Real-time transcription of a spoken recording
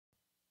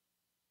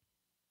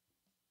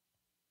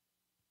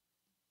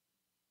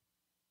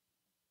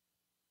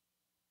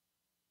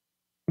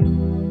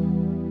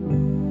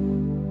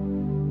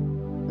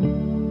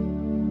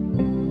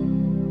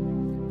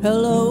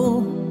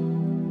Hello,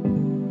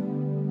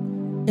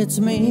 it's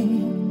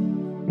me.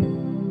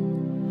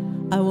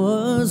 I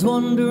was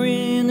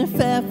wondering if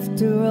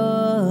after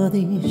all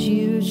these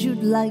years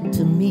you'd like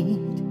to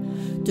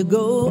meet, to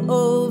go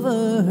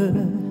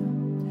over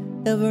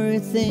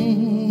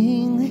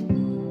everything.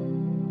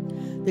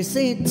 They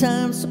say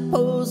time's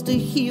supposed to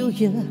heal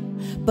you,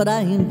 but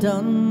I ain't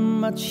done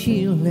much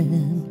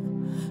healing.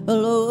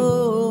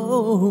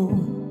 Hello,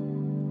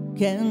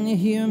 can you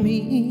hear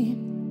me?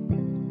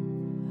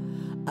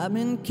 I'm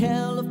in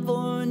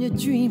California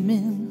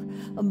dreaming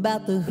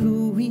about the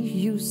who we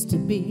used to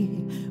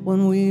be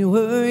when we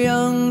were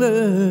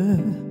younger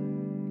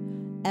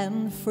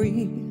and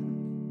free.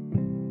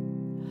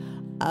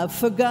 I've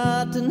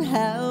forgotten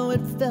how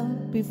it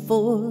felt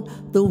before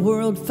the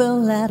world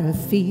fell at our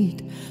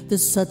feet.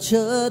 There's such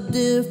a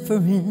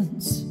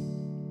difference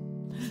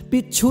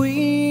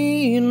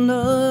between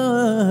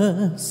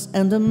us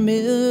and a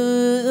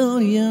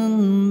million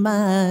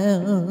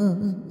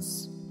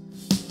miles.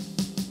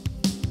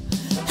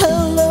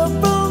 Hello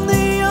from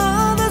the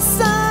other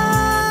side.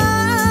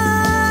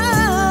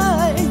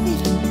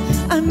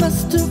 I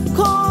must have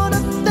called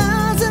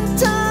 1,000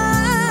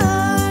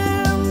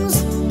 times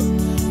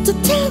to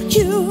tell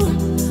you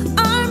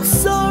I'm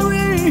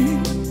sorry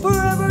for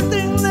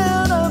everything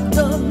that I've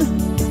done.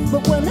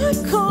 But when I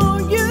call,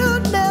 you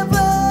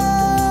never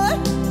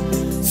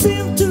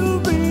seem to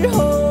be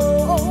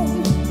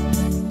home.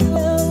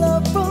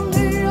 Hello from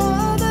the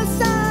other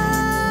side.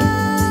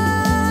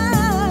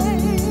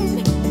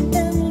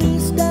 At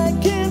least I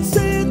can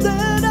say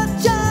that I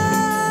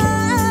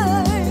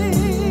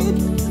tried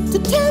to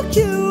tell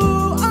you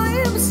I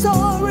am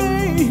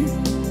sorry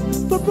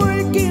for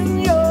breaking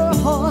your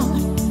heart.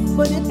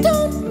 But it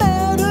don't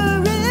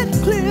matter, it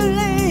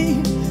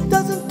clearly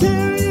doesn't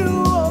tear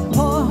you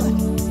apart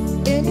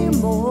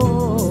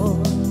anymore.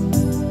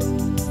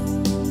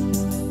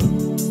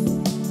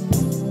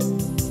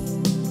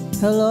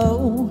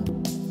 Hello,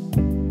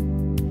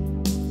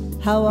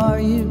 how are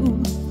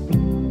you?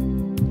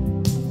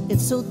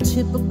 It's so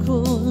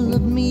typical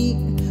of me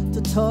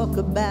to talk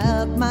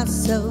about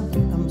myself.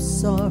 I'm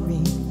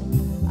sorry.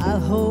 I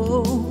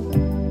hope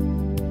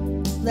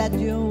that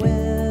you're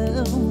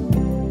well.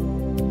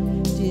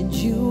 Did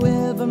you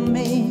ever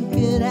make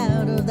it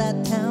out of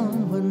that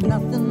town where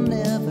nothing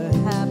ever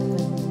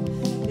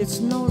happened? It's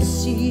no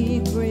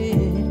secret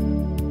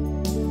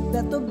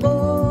that the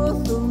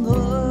both of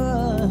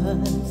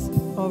us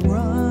are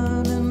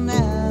running